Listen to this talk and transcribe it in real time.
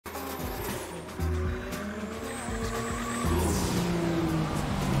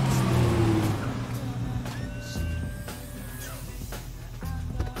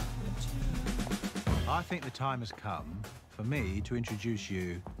think the time has come for me to introduce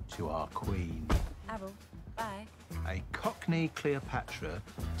you to our queen. Errol, bye. A Cockney Cleopatra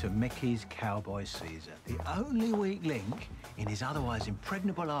to Mickey's cowboy Caesar. The only weak link in his otherwise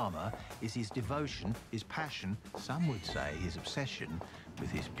impregnable armour is his devotion, his passion, some would say his obsession, with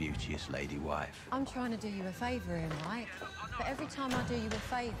his beauteous lady wife. I'm trying to do you a favour here, Mike. But every time I do you a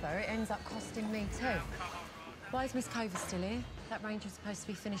favour, it ends up costing me too. Why is Miss Cover still here? That range was supposed to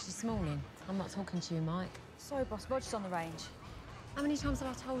be finished this morning. I'm not talking to you, Mike. Sorry, boss. Roger's on the range. How many times have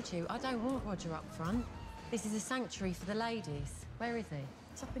I told you? I don't want Roger up front. This is a sanctuary for the ladies. Where is he?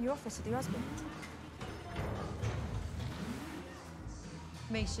 It's up in your office with your husband.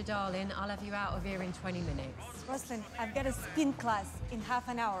 Misha, darling, I'll have you out of here in 20 minutes. Rosalind, I've got a spin class in half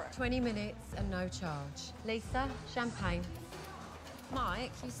an hour. 20 minutes and no charge. Lisa, champagne.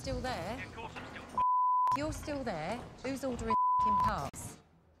 Mike, you still there? Yeah, of course I'm still You're still there? Who's ordering parts?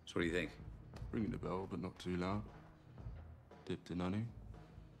 So what do you think? Ringing the bell, but not too loud. Dipped in honey.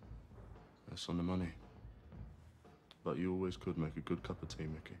 That's on the money. But you always could make a good cup of tea,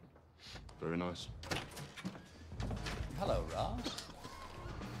 Mickey. Very nice. Hello, Ross.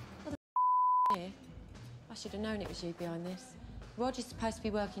 What the here? I should have known it was you behind this. Roger's supposed to be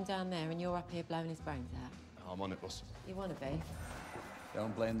working down there and you're up here blowing his brains out. I'm on it, boss. You want to be?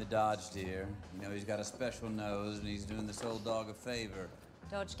 Don't blame the Dodge, dear. You know he's got a special nose and he's doing this old dog a favor.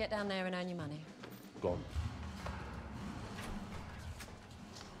 Dodge, get down there and earn your money. Gone.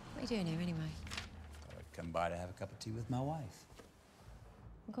 What are you doing here anyway? Thought I'd come by to have a cup of tea with my wife.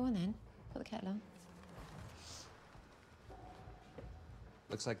 Well, go on then. Put the kettle on.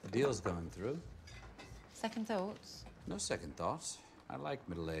 Looks like the deal's going through. Second thoughts? No second thoughts. I like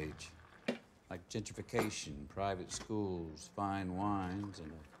middle age. Like gentrification, private schools, fine wines,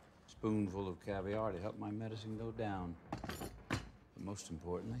 and a spoonful of caviar to help my medicine go down. But most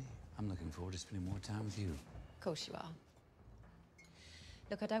importantly, I'm looking forward to spending more time with you. Of course you are.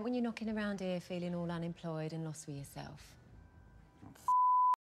 Look, I don't want you knocking around here feeling all unemployed and lost for yourself. Oh,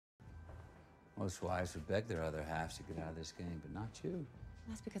 most wives would beg their other halves to get out of this game, but not you.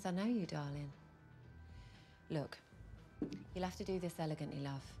 That's because I know you, darling. Look, you'll have to do this elegantly,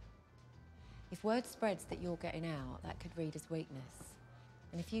 love. If word spreads that you're getting out, that could read as weakness.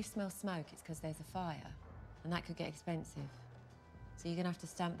 And if you smell smoke, it's because there's a fire, and that could get expensive. So you're gonna have to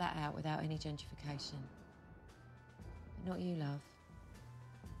stamp that out without any gentrification. But not you, love.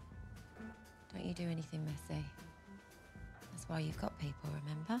 Don't you do anything messy. That's why you've got people,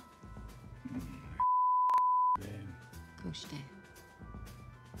 remember? Babe, Of course you do.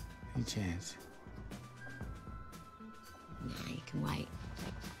 any chance? Nah, you can wait.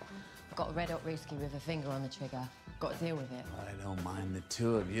 I've got a red hot whiskey with a finger on the trigger. Got to deal with it. I don't mind the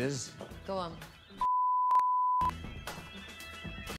two of yous. Go on.